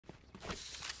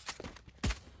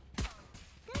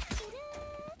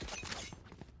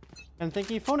And thank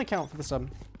you, phone account, for the sub.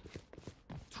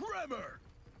 Tremor.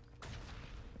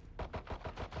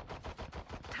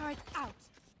 Turret out.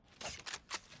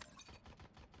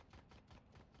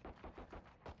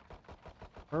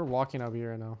 We're walking up here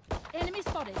right now. Enemy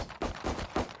spotted.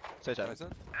 Say chat. Enemy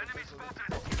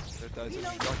spotted.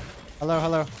 Hello,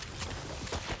 hello.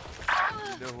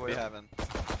 We haven't.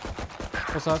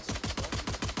 What's up?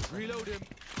 Reload him.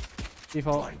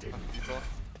 Default. Default.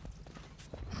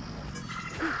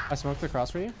 I smoked the cross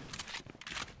for you.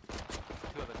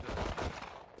 Two of it.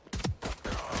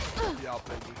 Yeah, I'll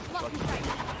play you. Lucky strike.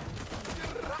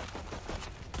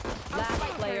 Last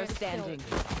player standing.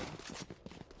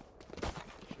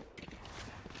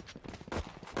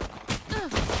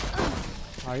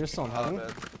 Oh, you're still in heaven?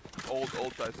 Man. Old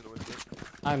Tyson with me.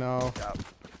 I know. Yeah.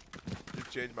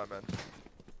 You've changed, my man.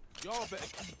 Y'all better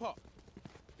keep up.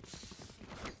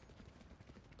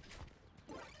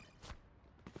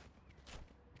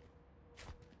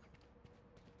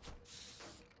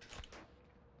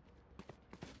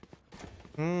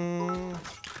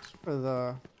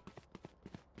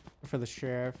 For the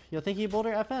sheriff. Yo, thank you,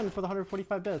 Boulder FN, for the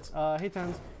 145 bits. Hey,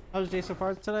 Tenz. How's your day so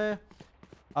far today?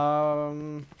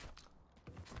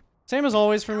 Same as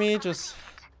always for me. Just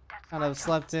kind of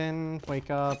slept in, wake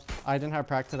up. I didn't have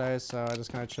prac today, so I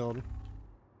just kind of chilled.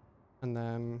 And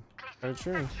then started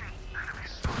shooting.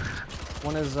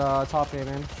 One is top 8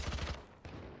 in.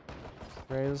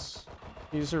 Raise.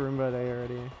 Used a Roomba today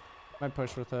already. Might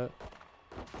push with it.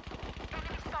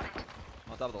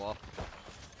 On top of the wall.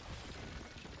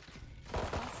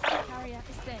 Carrier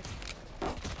is dead.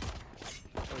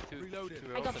 Reloaded.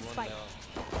 I got the spike.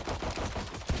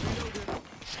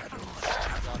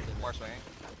 More swinging.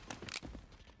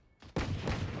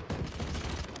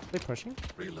 They pushing?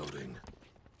 Reloading.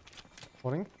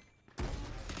 Holding?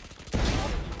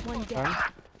 One dead.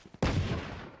 Fine.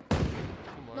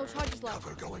 No charges left.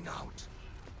 Cover going out.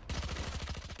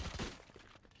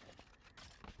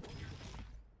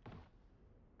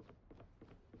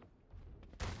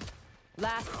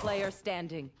 Last player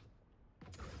standing.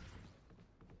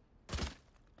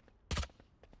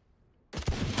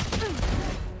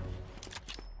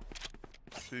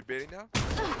 So you baiting now?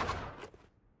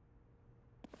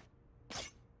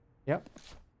 Yep.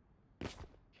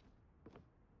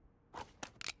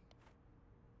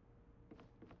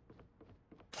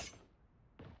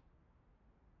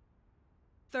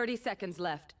 Thirty seconds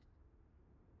left.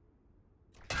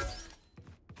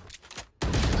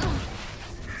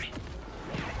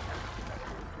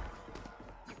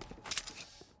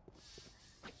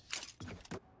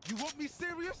 You want me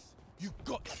serious? You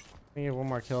got it. I need one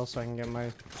more kill so I can get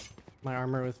my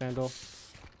armor with Vandal.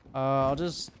 I'll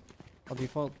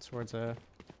default towards a.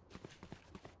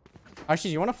 Actually,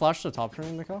 do you want to flash the top for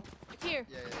me, Nicole? It's here.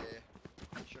 Yeah.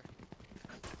 Sure.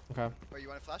 Okay. Wait, you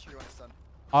want to flash or you want to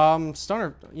stun? Stun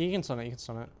or you can stun it. You can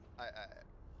stun it.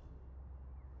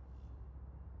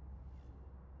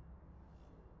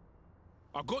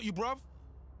 I got you, bruv.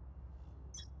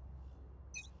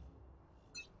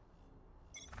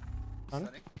 Stun?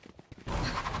 Stunning.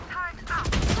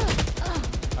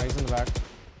 Oh, he's in the back.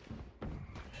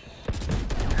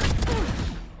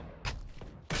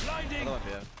 Blinding. Another one,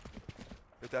 yeah.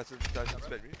 If that's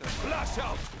sped me. Flash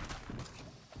out.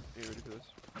 You ready for this?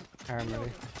 Alright, I'm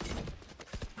ready.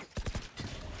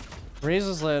 Raze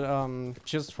is lit.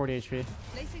 She has 40 HP.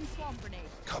 Placing swarm grenade.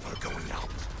 Cover going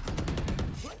out.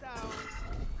 Put down.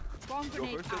 Swarm Go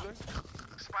grenade first, out. Taylor.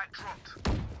 Spike dropped.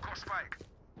 Got spike.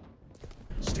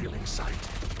 Stealing sight.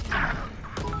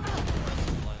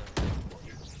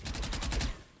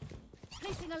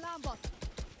 Placing alarm bot.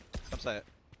 Come say it.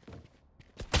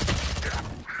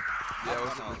 Yeah,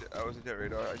 I wasn't that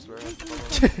radar, I swear.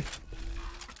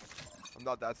 I'm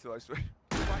not that still, I swear.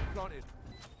 Spike planted.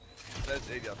 That's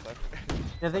 80 outside.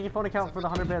 Yeah, thank you, phone account, for the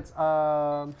 100 bits.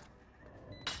 Swarm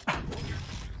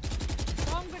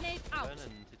grenade out.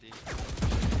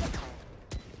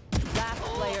 Last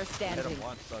player Hit standing. him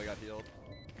once, so I got healed.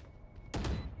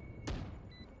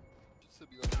 Should still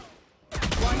be lucky.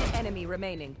 One enemy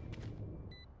remaining.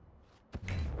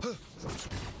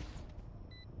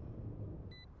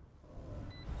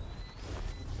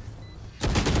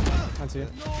 That's it.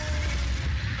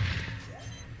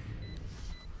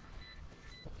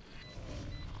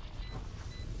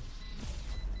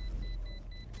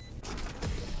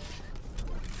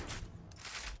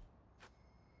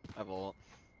 I have ult.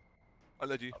 I'll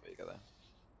let you. Oh, you got that.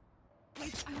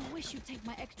 Wait, I wish you'd take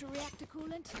my extra reactor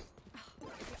coolant. If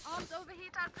your arms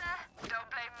overheat out there, Don't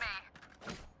blame me.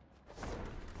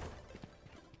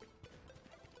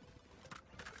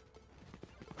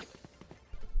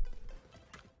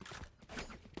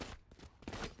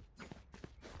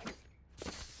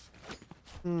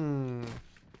 I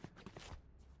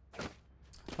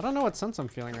don't know what sense I'm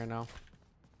feeling right now.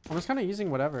 I'm just kind of using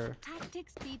whatever.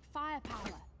 Tactics beat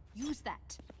firepower. Use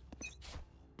that.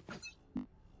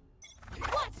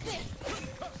 What's this?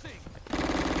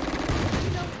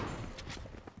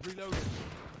 Reloading.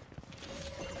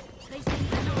 Placing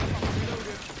another bomb.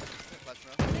 Flash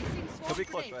now. Placing He'll swarm be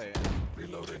close, grenade. right?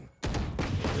 Reloading.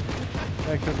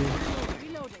 That could be.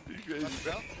 Reloading. Flash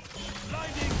now.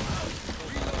 Blinding.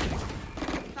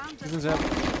 Found the He's in swarm zip.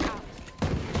 grenade out.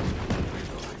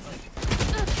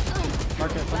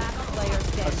 Mark it. Last player That's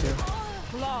standing. you.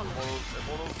 Flawless.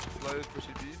 Immortals, Slowest,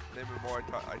 pushing B. Name it more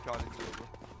iconic silver.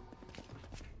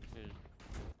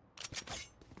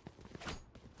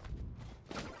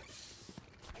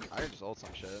 I can just ult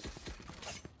some shit.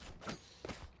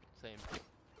 Same.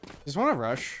 Just want to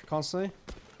rush constantly.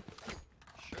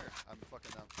 Sure, I'm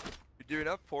fucking down. You doing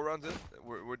up? 4 rounds in.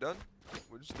 We're done.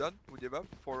 We're just done. We give up.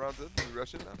 4 rounds in. We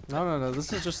rush it now. No.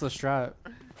 This is just the strat.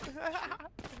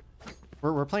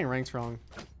 We're playing ranks wrong.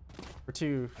 We're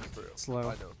too For real. slow.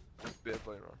 I know. Been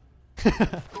playing wrong.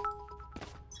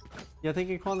 Yeah, thank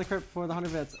you, Quan the Crypt, for the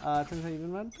 100 bits. Tenz, how you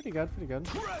doing, man? Pretty good, pretty good.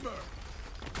 Forever.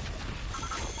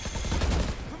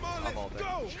 Come on, I'm all let's day.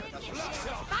 go.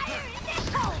 Fire in this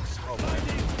hole!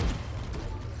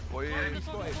 Boy,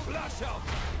 Flash out.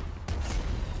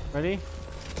 Ready?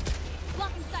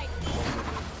 Blocking sight.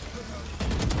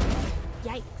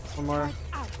 Yikes. One more.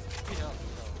 Out.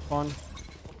 One.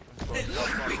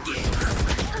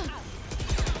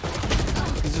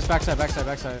 He's just backside.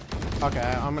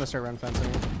 Okay, I'm gonna start run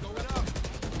fencing.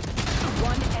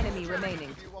 One enemy remaining.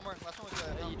 One more. Last one was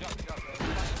Hey, you no. dropped.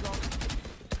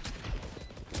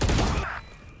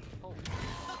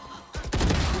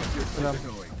 For them.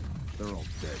 They're all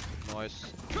dead. Nice.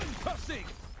 Concussing.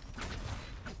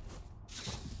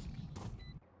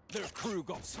 Their crew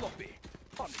got sloppy.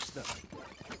 Punish them.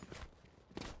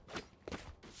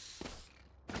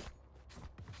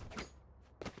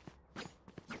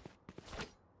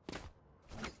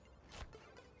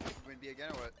 Win B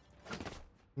again or what?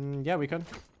 Yeah, we could.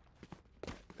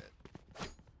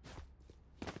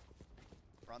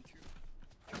 Round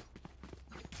 2.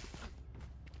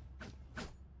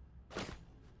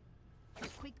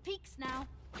 Quick peeks now.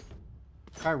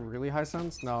 Try really high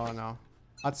sense? No.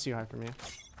 That's too high for me.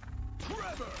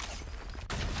 Forever.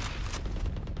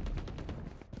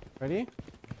 Ready?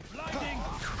 Blinding.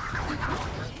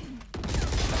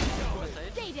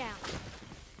 Stay down.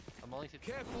 I'm only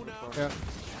 50. Careful now. Yeah.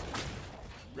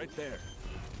 Right there.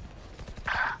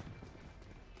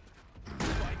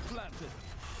 Spike planted.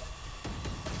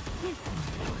 Here we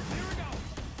go.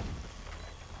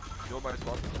 you want my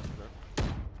spot?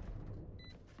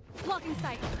 Blocking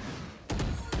sight.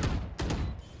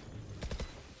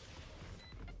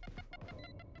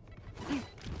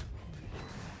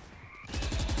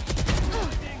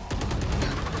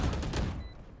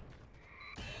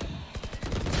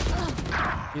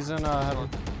 He's in heaven.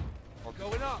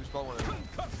 Going up. Two spawn one.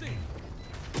 Concussing.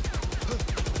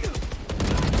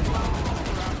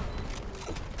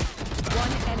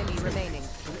 One enemy remaining.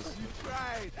 You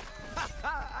tried.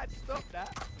 I'd stop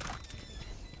that.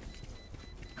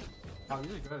 Oh,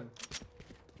 these are good.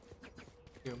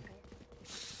 Thank you.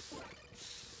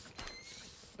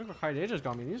 Look what high they just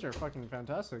got me. These are fucking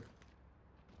fantastic.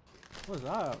 What is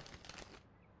that?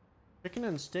 Chicken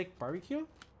and steak barbecue?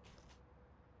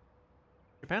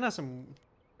 Japan has some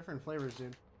different flavors,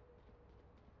 dude.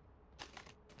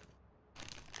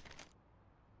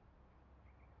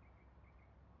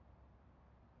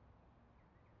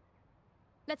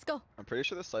 Let's go. I'm pretty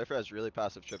sure the Cypher has really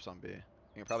passive trips on B. You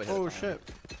can probably hit Oh it. shit.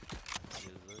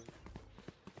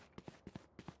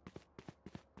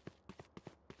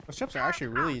 Those chips are actually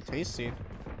really tasty. Do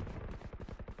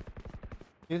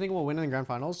you think we'll win in the grand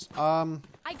finals?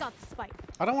 I got the spike.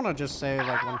 I don't want to just say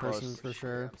like one person for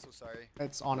sure. I'm so sorry.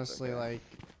 It's honestly like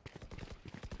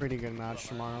pretty good match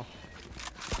tomorrow.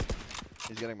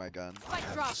 He's getting my gun.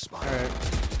 Spike drop. All right.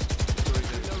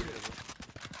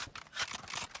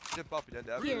 Jump up and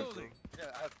down. Here. Yeah,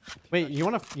 I have. Wait, you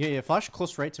want to? Yeah, flash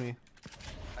close right to me.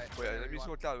 Wait, let me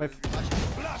sort out. Wait.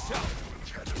 Flash out.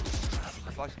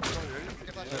 Flash,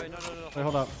 ready? No. Wait,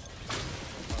 hold up.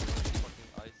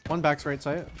 Fucking ice. One back's right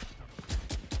side.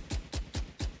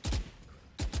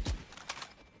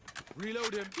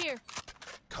 Reload him. Here.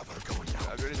 Cover going down.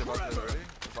 I'm ready to box it already.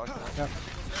 Flash now. Yep.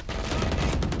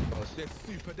 They're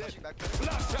super dead. Flashing back.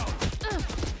 Flash out.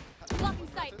 Blocking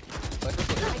sight.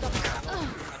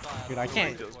 Dude, I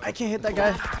can't hit that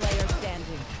guy. Last player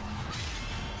standing.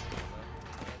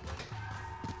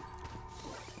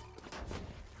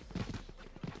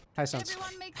 High sense.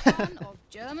 Everyone makes fun of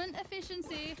German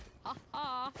efficiency. Ha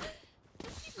ha.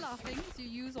 Just keep laughing as you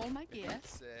use all my gear.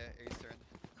 It's A's turn.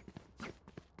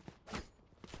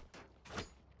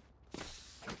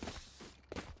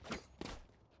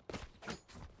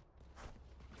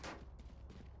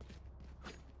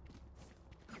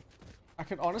 I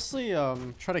could honestly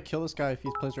try to kill this guy if he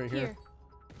plays right here.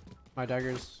 My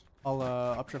daggers. I'll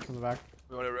up trip from the back.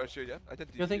 We want to rush here, yeah? I think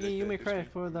You're thinking you may cry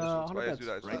for the 100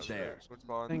 bits. Right there.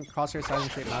 I think crosshair size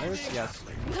and shape matters? Yes.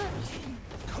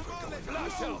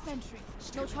 Sentry.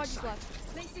 No charges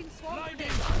left. Placing swarm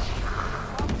grenade.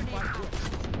 Swarm grenade out.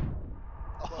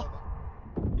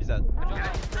 He's dead. Elbow.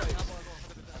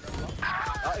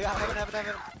 Oh, yeah, heaven.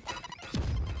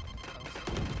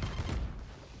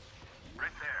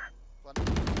 Right there.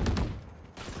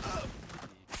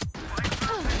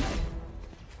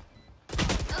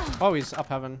 Oh, he's up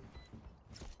heaven.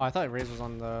 Oh, I thought Raze was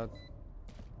on the...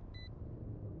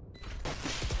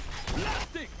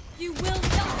 You will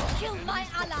not kill my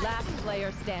ally. Last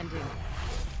player standing.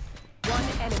 One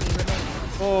enemy remaining.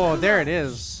 Oh, there it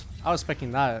is. I was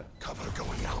expecting that. Cover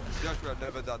going out. Josh would have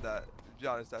never done that. To be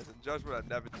honest, Tyson. Josh would have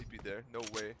never TP'd there. No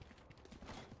way.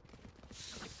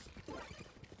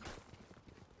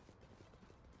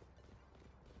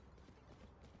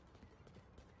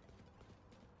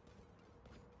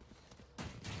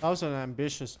 That was an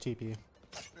ambitious TP.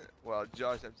 Well,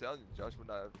 Josh, I'm telling you, Josh would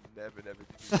not have never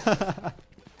TP'd.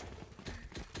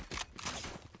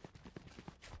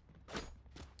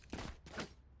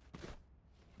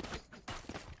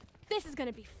 This is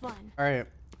gonna be fun. Alright.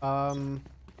 I'm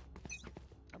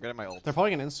getting my ult. They're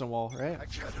probably gonna instant wall, right?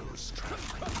 Shadows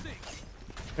traveling.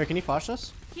 Here, can you flash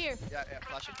this? Here. Yeah,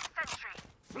 flashing.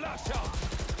 Flash out.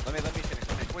 Let me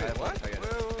finish. Wait, I have what? ult if I Wait, get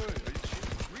it. wait. Are you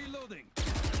cheating? Reloading.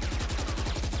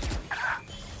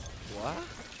 What?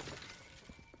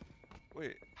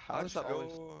 Wait. How how'd does you that go?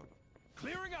 always...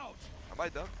 Clearing out. Am I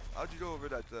dumb? How'd you go over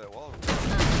that wall?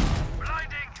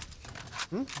 Blinding.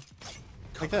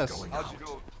 Like this. Going How'd out. you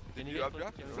go? Did Can you you get up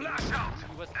draft? Flash out.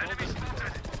 You was Enemy close.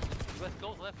 spotted. You was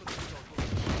close left with the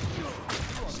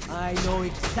I know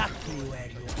exactly where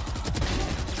you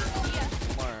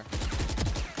are. More.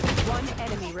 One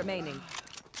enemy remaining.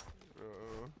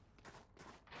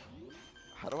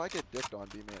 How do I get dicked on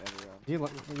B main every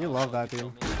round? You love that,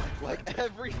 dude. Like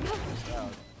every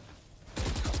round.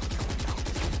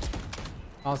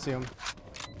 I'll see him.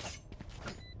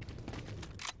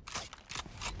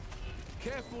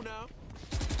 Careful now.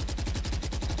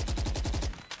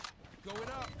 Going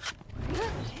up.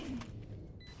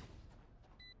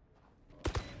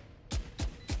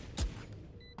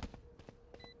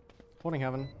 Holding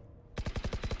heaven.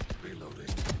 Reloading.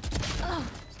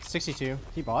 62.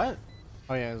 He bought it?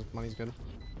 Oh yeah, his money's good.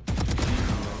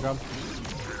 Grab.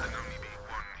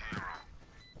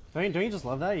 Don't you just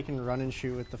love that? You can run and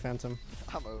shoot with the Phantom.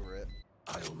 I'm over it.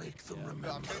 I'll make them No, I'm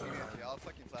remember. trading you. I'll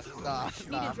fucking flash this. Nah,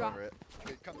 Need a I'm drop. over it.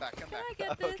 Okay, come back. Can I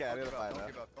get this? Okay, I need to buy Don't that.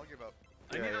 give up. Don't give up.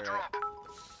 I need a Right. drop.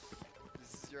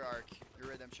 This is your arc. Your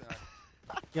redemption arc.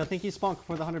 Yo, thank you, Spunk,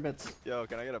 for the 100 bits. Yo,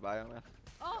 can I get a buy on that?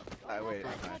 Oh, Alright, wait.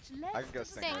 not much left. I can go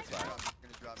sing Thanks. this buy.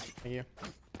 Gonna drop me. Thank you.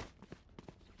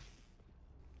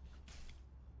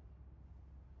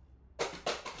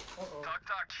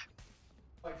 Talk.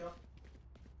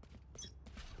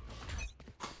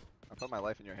 I put my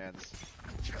life in your hands.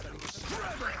 Shadows.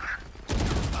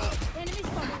 Enemy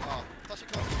spotted. Oh, flashing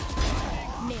close.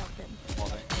 Nailed them. All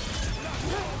day.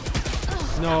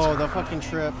 No, the fucking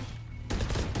trip.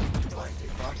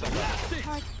 I'm so bad.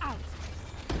 Charge out.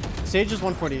 Sage is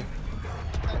 140.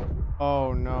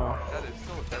 Oh no. That is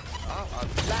so.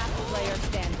 Last player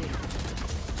standing.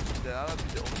 That'll be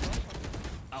the only one.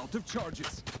 Out of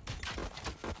charges.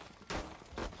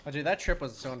 Oh, dude, that trip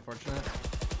was so unfortunate.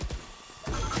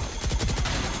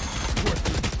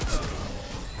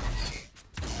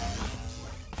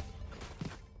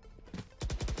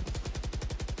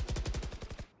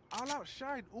 I'll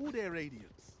outshine all their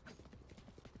radiance.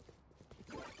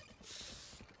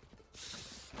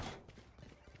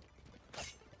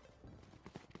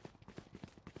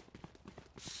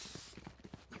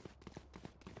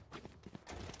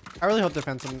 I really hope the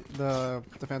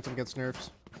Phantom gets nerfed.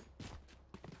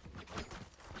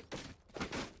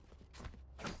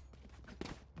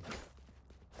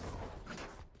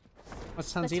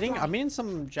 What's Tenz Let's eating? fly. I'm eating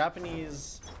some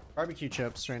Japanese barbecue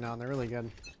chips right now, and they're really good.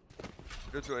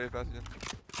 Go to A fast again.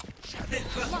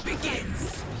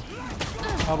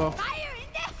 Elbow. Fire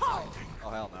in the hole. Oh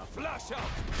hell no. Flash out.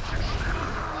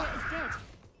 Fire is dead.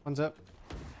 One's up.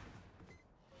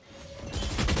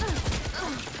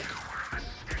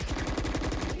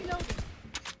 Reloading.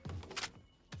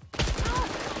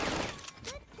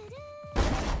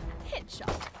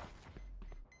 Headshot.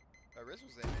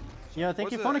 Yeah,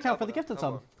 thank you phone account for the gifted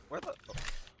sub. Where the?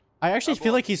 I actually feel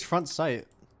Elbow. like he's front sight.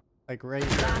 Like right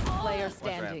here. Last player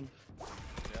standing. Yep,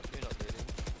 you're not leading.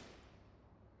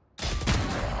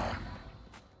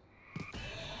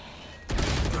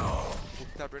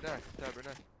 Tab right now. Tab right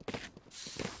now.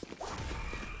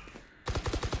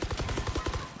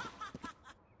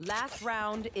 Last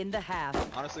round in the half.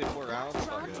 Honestly, 4 rounds.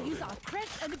 fuck Round it. to use our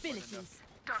creds and abilities.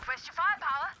 Don't waste your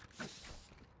firepower.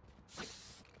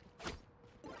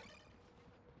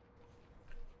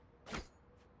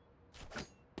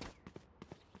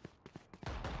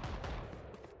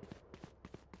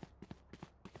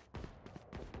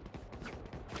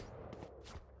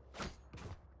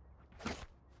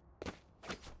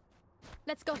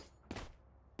 Let's go.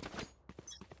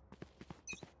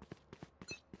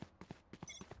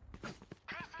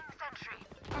 Placing sentry.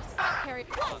 Our spot carrier.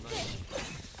 Whoa, sick.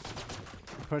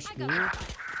 Push I me. got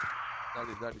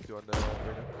 92 on the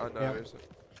arena. On the Yeah. arena.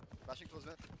 Flashing close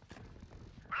mid.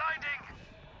 Blinding.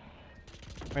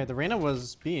 Wait, the Reyna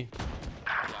was B.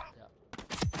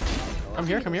 Come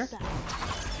here, come here.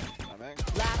 I'm in.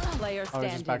 Last player Oh,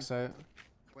 he's just standing. backside.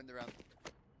 Win the round.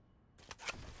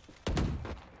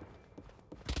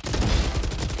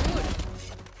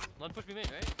 One push me main,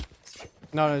 right?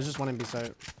 No, there's just one in B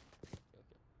side.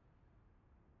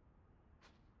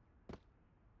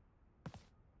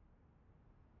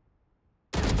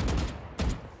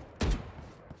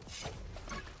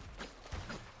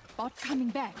 Bot coming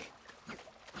back.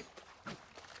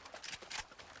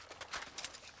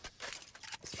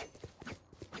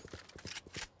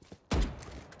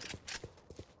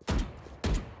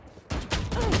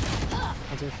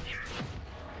 That's it.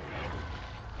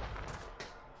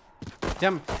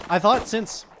 Damn, I thought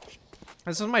since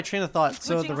this is my train of thought.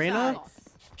 So the Switching Reyna sides.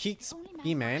 peeked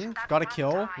B main, got a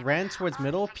kill, ran towards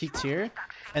middle, peeked here,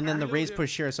 and then the Raze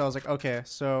pushed here. So I was like, okay,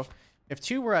 so if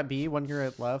two were at B, one here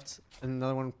at left, and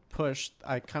another one pushed,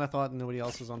 I kind of thought nobody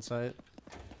else was on site.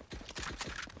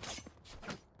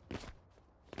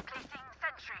 Placing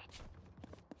sentry.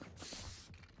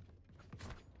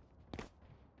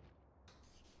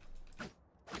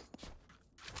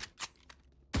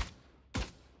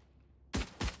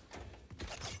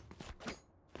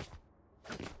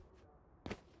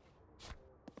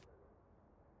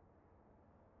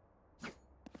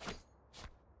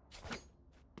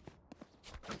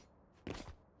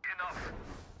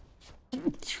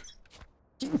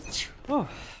 Oh,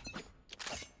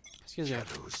 excuse me.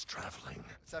 Shadows traveling.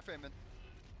 Cypher aim in.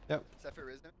 Yep. Cypher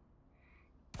raised him.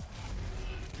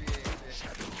 3A, 3A.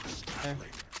 Shadows traveling.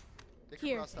 They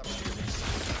Here. can cross top.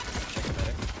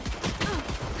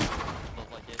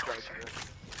 Both like it. Try to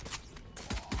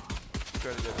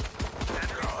get it.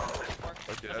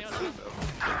 Okay, that's it though.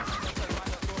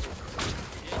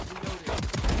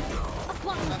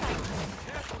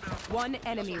 One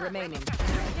enemy remaining.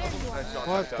 Nice shot.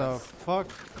 What that the time. fuck?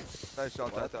 Nice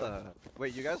shot What that time. the?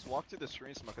 Wait, you guys walked through the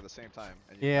screen smoke at the same time.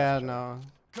 And you Yeah, flashed out. no.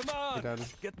 Come He on, did.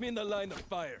 get me in the line of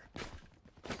fire.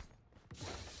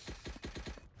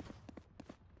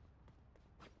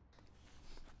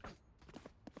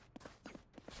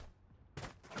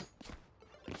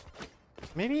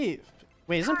 Maybe.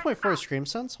 Wait, isn't point 4 Scream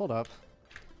Sense? Hold up.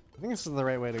 I think this is the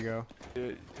right way to go.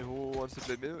 Who wants to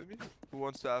play middle with me? Who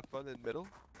wants to have fun in middle?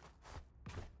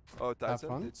 Oh, Tyson,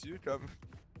 fun? it's you. Come.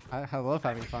 I love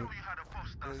having fun.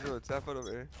 Let's go. Let's have fun over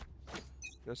here.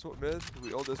 Just smoke mid.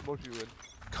 We all just smoke you in.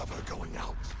 Cover going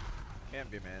out. Can't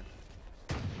be, man.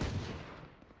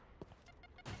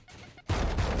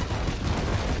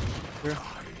 Here.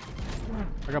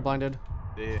 I got blinded.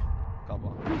 D.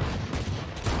 Couple.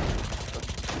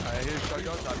 I hear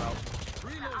shotgun. I'm out.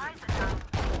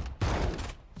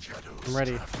 Shadows I'm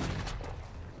ready. traveling.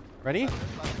 Ready?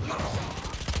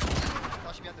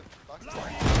 Flashing behind the box.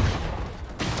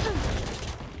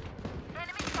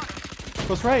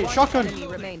 Close right. Shotgun. Enemy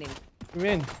remaining. I'm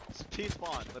in. It's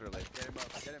T-spawn, literally. Get him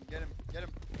up. Get him, get him, get him.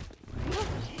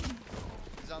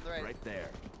 He's on the right. Right there.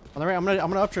 On the right. I'm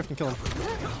gonna updrift and kill him.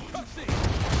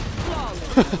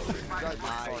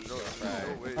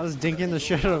 I was dinking the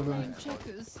shit out of him.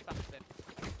 Checkers.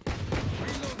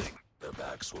 Their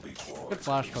backs will be towards. Good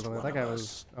flash, at by the way. least That guy one of us.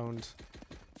 was owned.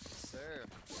 Sir.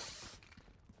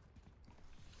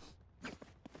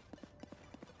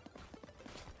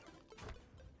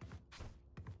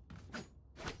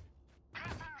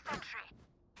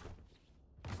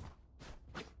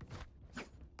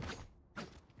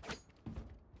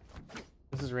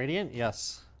 This is Radiant?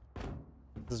 Yes.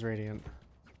 This is Radiant.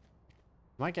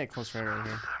 Might get close right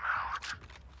here.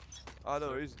 Oh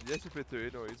no, he's yes, you play 3.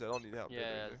 No, he's I don't need help.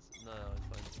 Yeah, it's, no,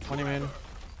 it's fine. 20 man.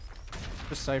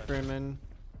 Just Cypher him in.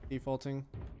 Defaulting.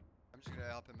 I'm just gonna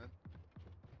help him in.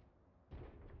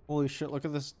 Holy shit, look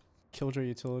at this Killjoy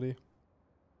utility.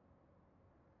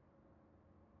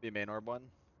 B main orb one.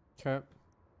 Okay.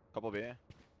 Couple B. You're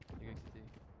going CT.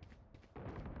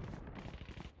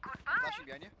 Flashing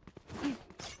behind you.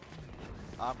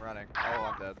 I'm running.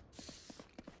 Oh, I'm dead.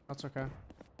 That's okay.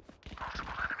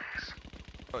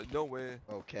 No way.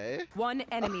 Okay. One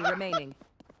enemy remaining.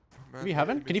 Man, Maybe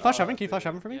heaven? Can you flash heaven? Can you flash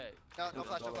heaven for me? Yeah. No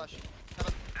flash, no flash.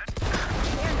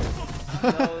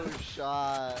 No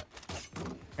shot.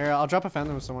 Here, I'll drop a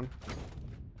phantom with someone.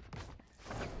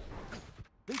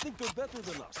 They think they're better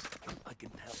than us. I can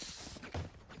tell.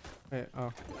 Wait,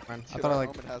 oh, man. I Dude, thought I our like.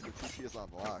 Omen has the TPS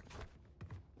unlocked.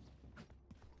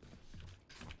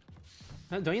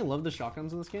 Don't you love the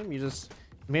shotguns in this game? You just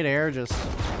mid-air just.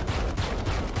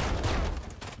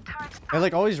 It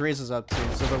like always raises up too.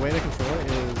 So the way to control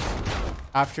it is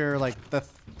after like the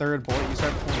third bullet, you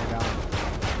start pulling it down.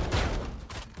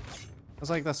 It's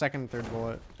like the second and third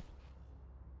bullet.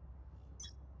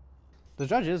 The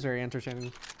judge is very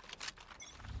entertaining.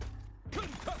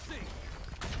 Concussing.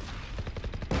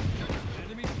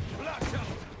 Enemy flash out.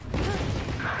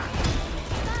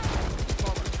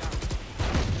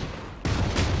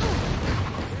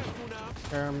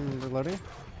 Here, I'm reloading.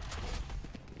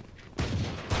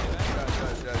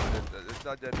 It's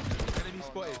not dead. Enemy Oh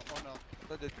spotted. no, oh no.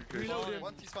 Not dead. You're Reload crazy. him.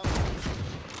 One T-spawn.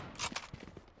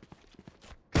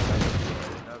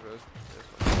 Never.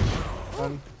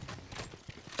 One.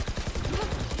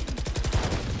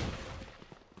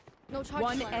 No charges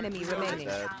One left. enemy remaining.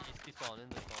 Dead. He's spawn in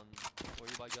the spawn. Or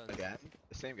you buy guns. Again?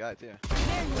 The same guy too.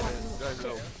 There you are. Guys,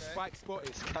 no. Spike spotted.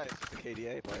 This guy is just a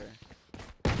KDA player.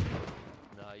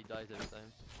 Nah, he dies every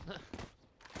time.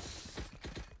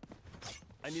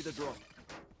 I need a drop.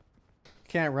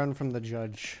 Can't run from the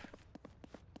judge.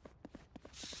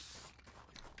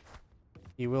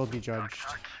 He will be judged.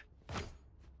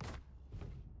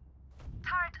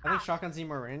 I think shotguns need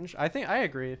more range. I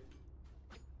agree.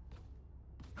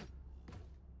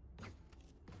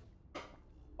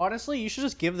 Honestly, you should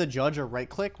just give the judge a right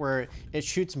click where it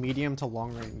shoots medium to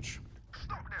long range.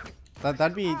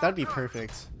 That'd be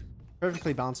perfect.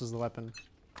 Perfectly balances the weapon.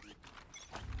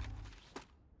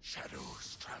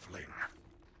 Shadows traveling.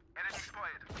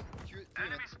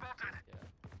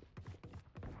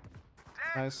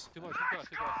 Nice. Two more, two cross,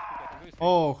 two cross, two cross. I'm going straight.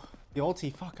 Oh, the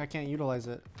ulti. Fuck, I can't utilize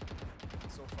it.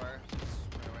 So far.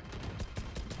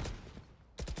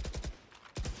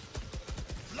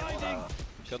 Blinding.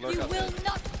 Good luck You up will there.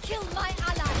 not kill my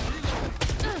ally.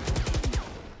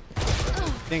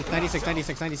 Think 96,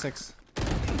 96, 96.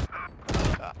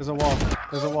 There's a wall.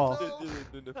 There's a wall.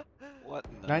 What?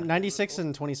 in the- 96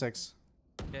 and 26.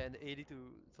 Yeah, and 82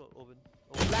 so open.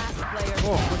 Last player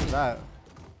Oh, look at standing. that.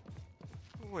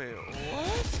 Wait,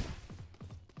 what?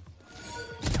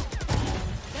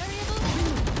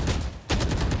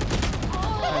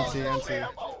 NT, NT.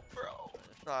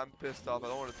 Nah, I'm pissed off. I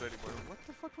don't want to play anymore. What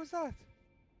the fuck was that?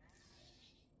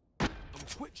 I'm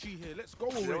twitchy here. Let's go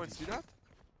Did anyone already. see that?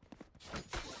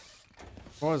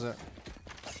 What was it?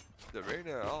 The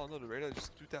Reyna, I don't know, the Reyna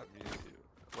just two-tapped me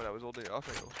when I was holding it off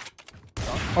angle.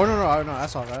 Oh, no, I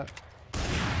saw that.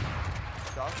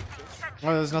 Stop.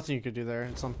 Oh, there's nothing you could do there.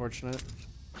 It's unfortunate.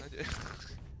 I did.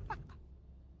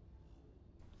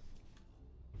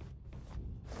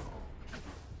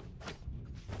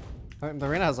 The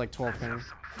Reyna has like 12 ping.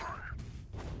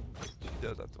 She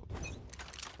does have to.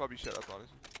 Probably shut up,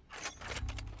 honestly.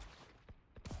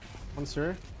 One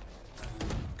sir.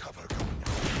 Cover going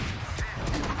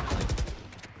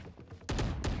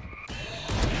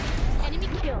Enemy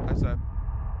kill. I said.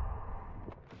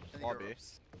 Small B.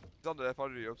 It's on the F,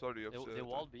 already up, already up. They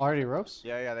walled B. Already ropes?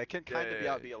 Yeah, they can kind of be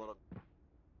Yeah. out B a little.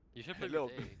 You should play little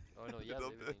retake. bit. Oh no, yeah,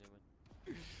 Little play bit.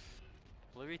 retake.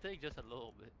 Play retake just a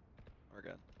little bit. We're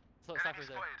good. So Cypher's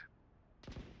there.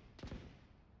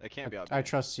 They can't be out B. I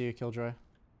trust you, Killjoy.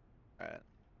 Alright.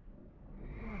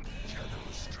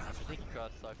 shadows I traveling. think he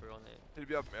crossed Cypher on it. He'd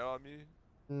be up mail on me.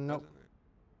 Nope. Doesn't it?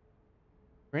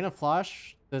 Reyna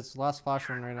flash. This last flash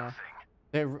one right now.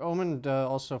 They Omen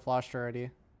also flashed already.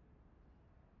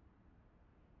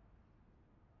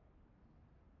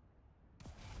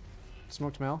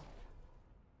 Smoked mail.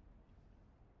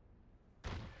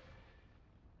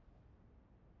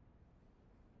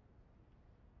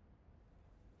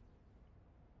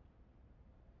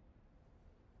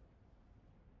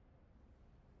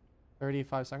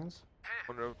 $35 seconds.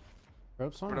 One rope.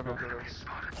 Ropes on? One rope, Okay. one rope.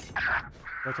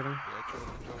 Rotating. Yeah, chill.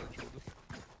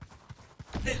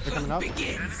 They're coming up.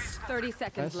 30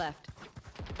 seconds Nice. left.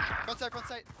 Front side, front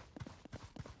side.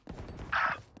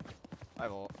 I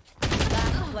ult.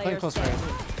 Last player close standing.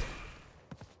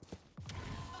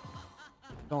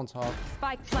 Don't talk.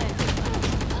 Spike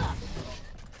planted.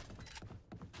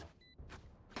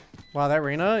 Wow, that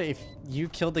Reyna, if you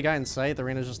killed the guy in sight, the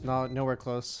Reyna's just nowhere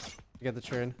close to get the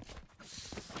trade.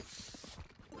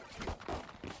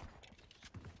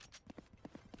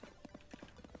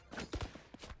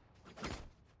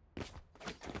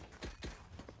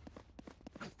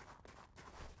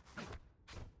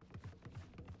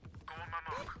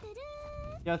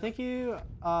 Yeah, thank you.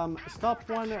 Stop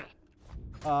one.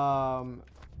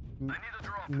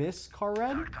 Miss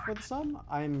Carred for the sub.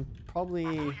 I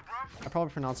probably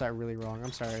pronounced that really wrong.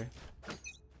 I'm sorry.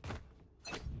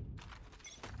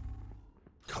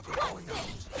 Cover going out.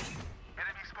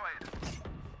 Enemy spotted.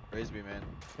 Raise me, man.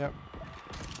 Yep.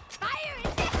 Fire in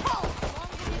the hole!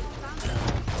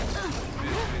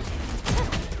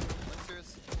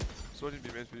 Monsters. Sorting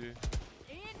be meant for you.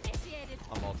 Initiated.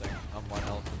 I'm ulting. I'm 1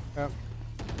 health. Yep.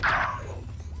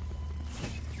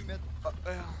 2 mid.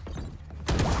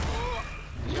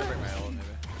 He's gonna break my ult,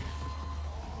 maybe.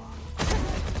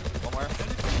 One more.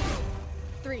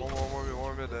 3. One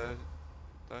mid.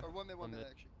 Or 1 mid, 1 mid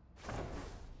actually.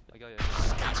 I got you.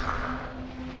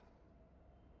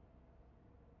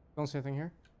 Don't see anything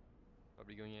here.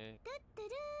 Probably going A.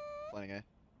 Playing A.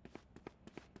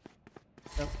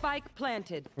 Spike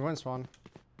planted. We're going spawn.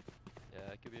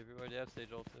 Yeah, it could be everywhere. They have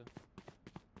stage ult too.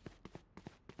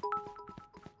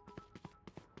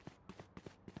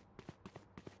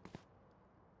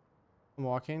 I'm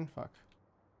walking. Fuck.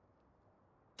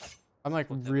 I'm like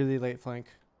really late flank.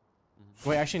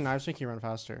 Wait, actually, knives make you run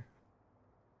faster.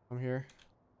 I'm here.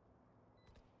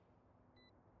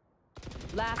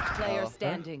 Last player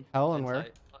standing. Hell and where?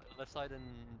 Side, left side and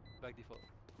back default.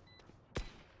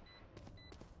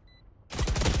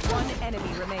 One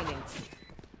enemy remaining.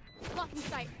 Blocking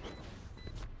sight.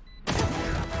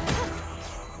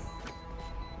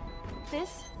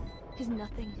 This is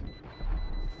nothing.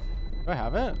 Do I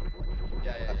have it?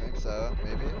 Yeah, I think so.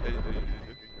 Maybe.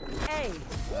 A.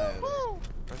 Nice. Woo!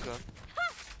 Nice job.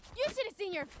 You should have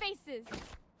seen your faces.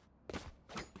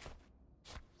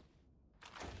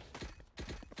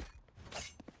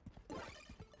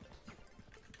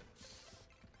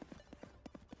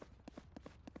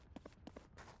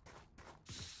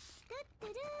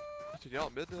 Yeah,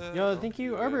 mid. Yo, thank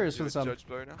you, Arbors, for the sub. Judge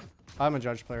player now. I'm a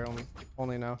judge player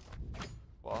only now.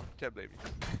 Well, can't blame me.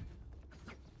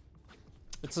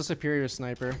 It's a superior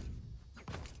sniper.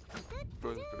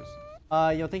 Pros and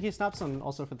pros. Yo, thank you, Snapson,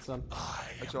 also for the sub.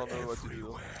 I Let y'all know what to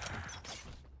do.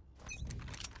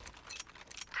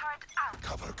 Turret out.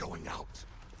 Cover going out.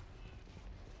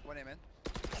 1 A man.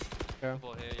 Yeah.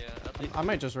 Well, here, yeah. At least I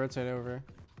might just rotate over.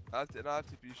 I have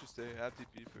TP, you should stay. I have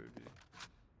TP for B.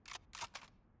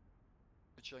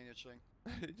 You're chilling, you're chilling.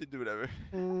 You can do whatever.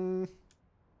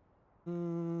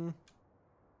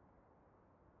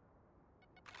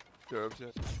 You're up,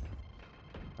 Jett.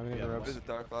 I haven't even ropes. There's a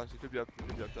tower flash. You could be up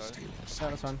tower. Yeah,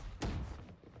 that's fine.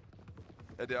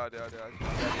 Yeah, they are.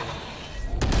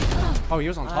 Oh, he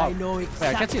was on top. I know Wait,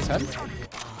 I can't see his head.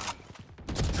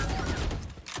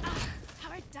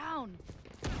 Power down.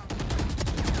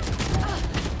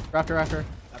 Rafter.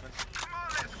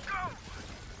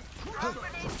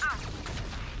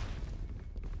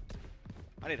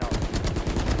 I need help.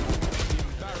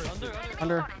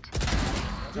 Under.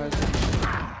 Nice.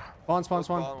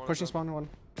 Spawn. Pushing spawn one.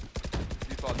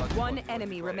 One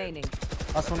enemy remaining.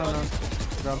 Last one unknown.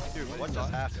 Grub. Dude, what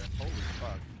just happened? Holy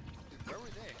fuck. Where were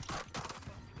they?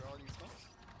 They're all in smokes?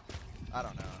 I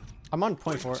don't know. I'm on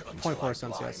 0.4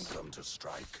 cents, yes. Them to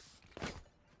strike.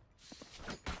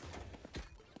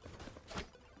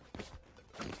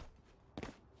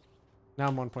 Now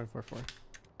I'm 1.44.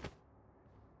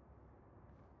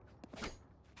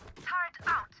 Turret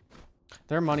out.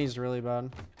 Their money's really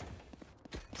bad.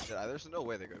 Yeah, there's no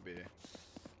way they go B.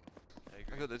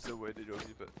 I thought there's no way they go B,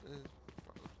 but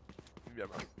maybe I'm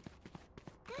wrong.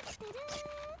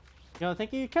 Yo,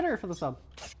 thank you, Kidder, for the sub.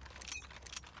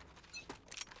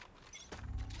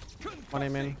 1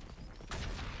 aim in. I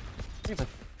think it's a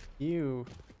few.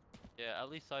 yeah, at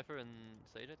least Cypher and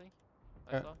Sage, I think.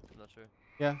 I Yeah. saw. I'm not sure.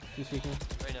 Yeah, he's speaking.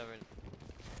 Right now.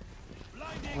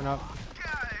 We're not.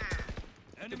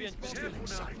 Could be in.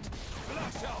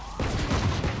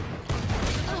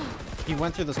 He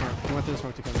went through the smoke.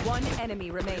 To come in. One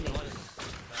enemy remaining.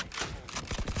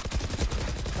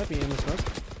 Might be in the smoke.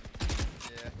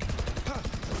 Yeah.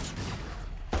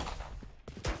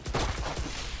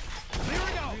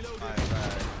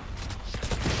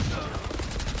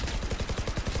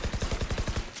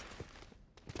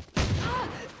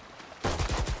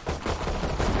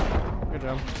 Good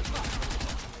job.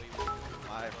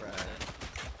 My friend.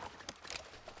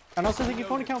 And also thank you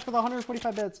phone account for the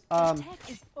 145 bits. Tech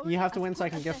is You have to only win so I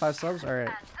can get 5 subs. All right.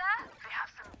 And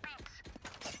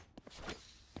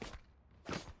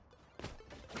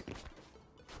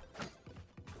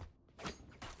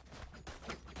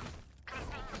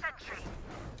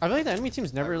I feel like the enemy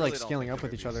team's never really like don't scaling think up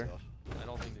with they're each gonna other. be stealth. I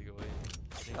don't think they go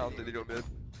A. I don't think they go mid.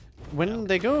 When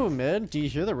they go mid, do you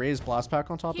hear the raised blast pack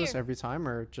on top of this Here. every time,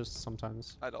 or just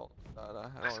sometimes? I don't. No, I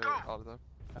don't hear it all the time.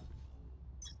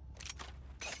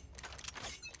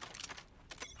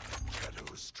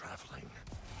 Shadows traveling.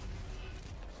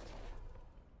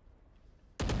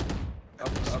 Up,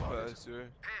 sir.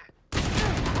 That's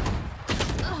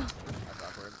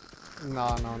awkward.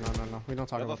 No. We don't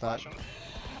talk You have a about that. flash on? You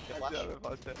have flash? Yeah, but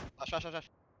that's it. Flash.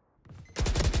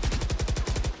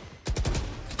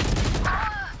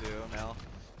 Do now.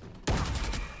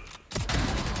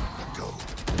 Go.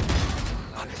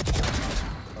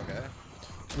 Okay.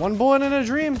 One bullet in a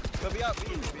dream. Go be up.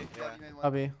 Be. Yeah.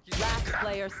 Abby. Last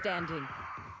player standing.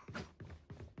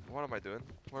 What am I doing?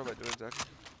 What am I doing, Zach?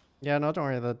 Yeah, no, don't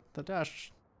worry. The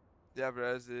dash. Yeah, but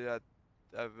as I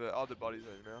have all the bodies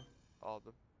right now. All of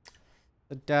them.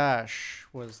 The dash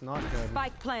was not good.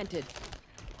 Spike planted.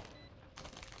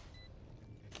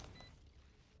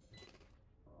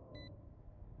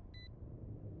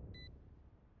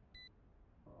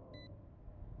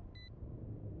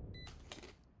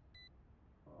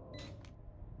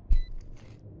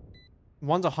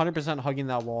 One's 100% hugging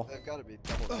that wall. They've got to be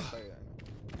double backside.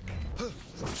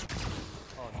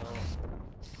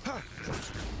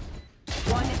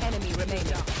 One enemy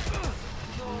remaining.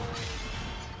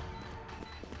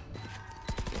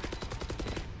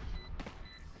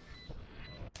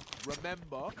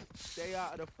 Remember, stay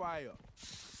out of the fire.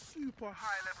 Super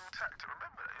high level Tech to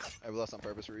remember this. I lost on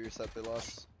purpose. We reset. They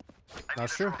lost.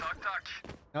 That's true. Talk.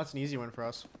 Now it's an easy win for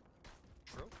us.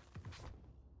 True.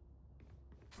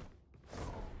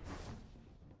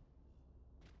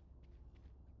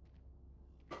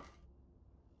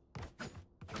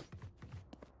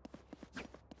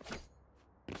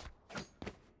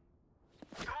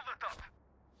 Hold it up.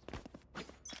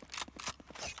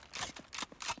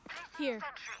 Here.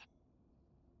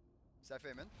 Cypher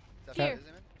aim in. Here. Is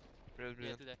aim in. Brilliant, Yeah,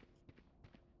 brilliant. today.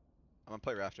 I'm gonna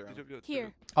play Rafter.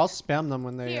 Here. I'll spam them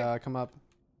when they Here. come up.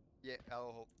 Yeah,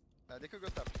 I'll hold. They could go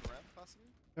top ramp possibly.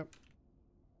 Yeah,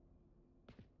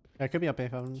 it could be up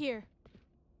A7. Here.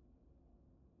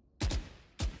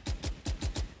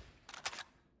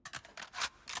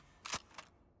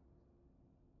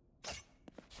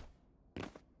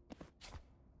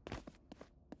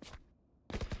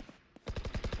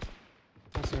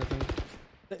 That's everything.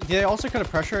 They also could have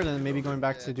pressured and then maybe going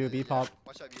back to do a B pop.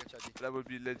 Watch out, watch out. That would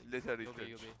be literally Go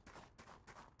B, go B.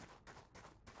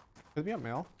 Could be up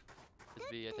male. It's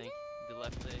B, I think. The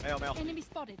left A. Male. Enemy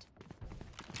spotted.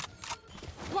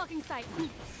 Blocking sight.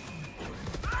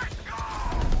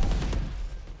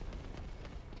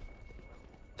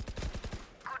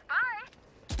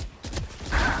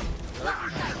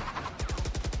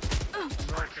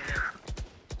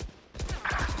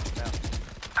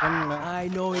 I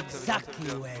know exactly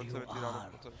where you are.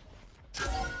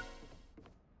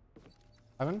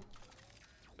 7?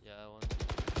 Yeah, one.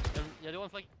 Yeah, the one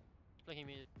flanking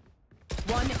me.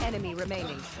 One enemy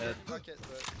remaining. Bucket,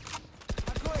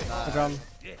 but Good job.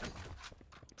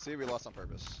 See, we lost on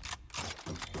purpose.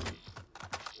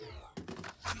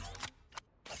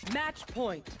 Match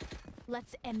point.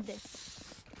 Let's end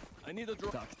this. I need a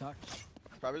drop. Talk.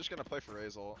 Probably just gonna play for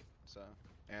Raze ult. So,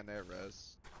 and they have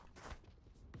res.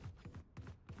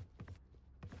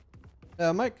 Yeah,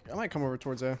 I might come over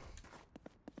towards A.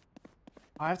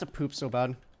 I have to poop so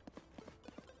bad.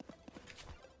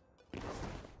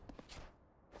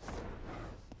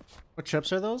 What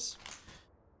chips are those?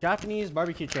 Japanese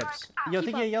barbecue chips. Yo, Keep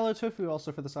think up. of yellow tofu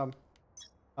also for the sub.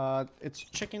 It's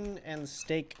chicken and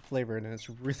steak flavored and it's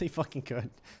really fucking good.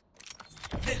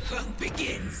 The hunt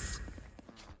begins.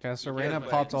 Okay, so Yeah, Reyna but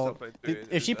popped stop ult. playing If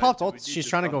through it. she I popped think we ult, need she's to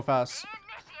trying to stop. go fast.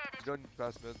 Going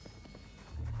past mid.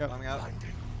 Coming out.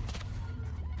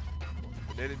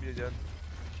 Naded me again.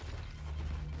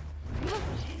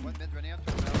 one mid running up.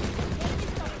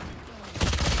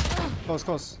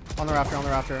 Close. On the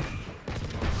rafter.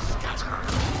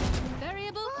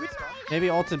 Variable. Maybe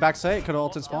ulted backside. Could have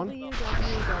ulted spawn.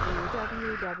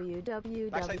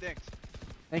 Backside dinked.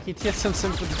 Thank you, TSM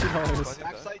Sim for the $2.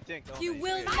 Backside dinked. Oh, You nice.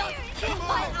 will not kill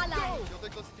my ally. You'll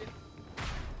take close to team.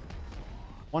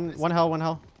 One hell. One to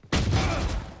go.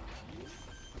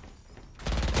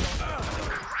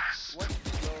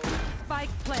 Spike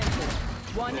planted.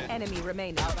 One enemy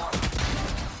remaining. Good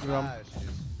job. Nice.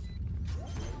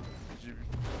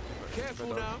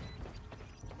 Careful now.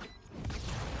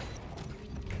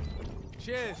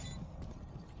 Cheers.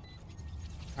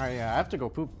 Alright, yeah, I have to go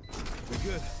poop.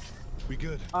 We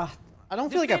good. I don't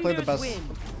feel like I played the best. Defenders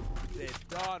win.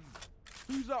 They're done.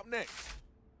 Who's up next?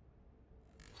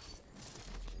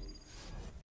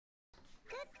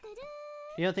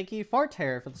 You know, thank you for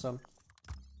Terror for the sub.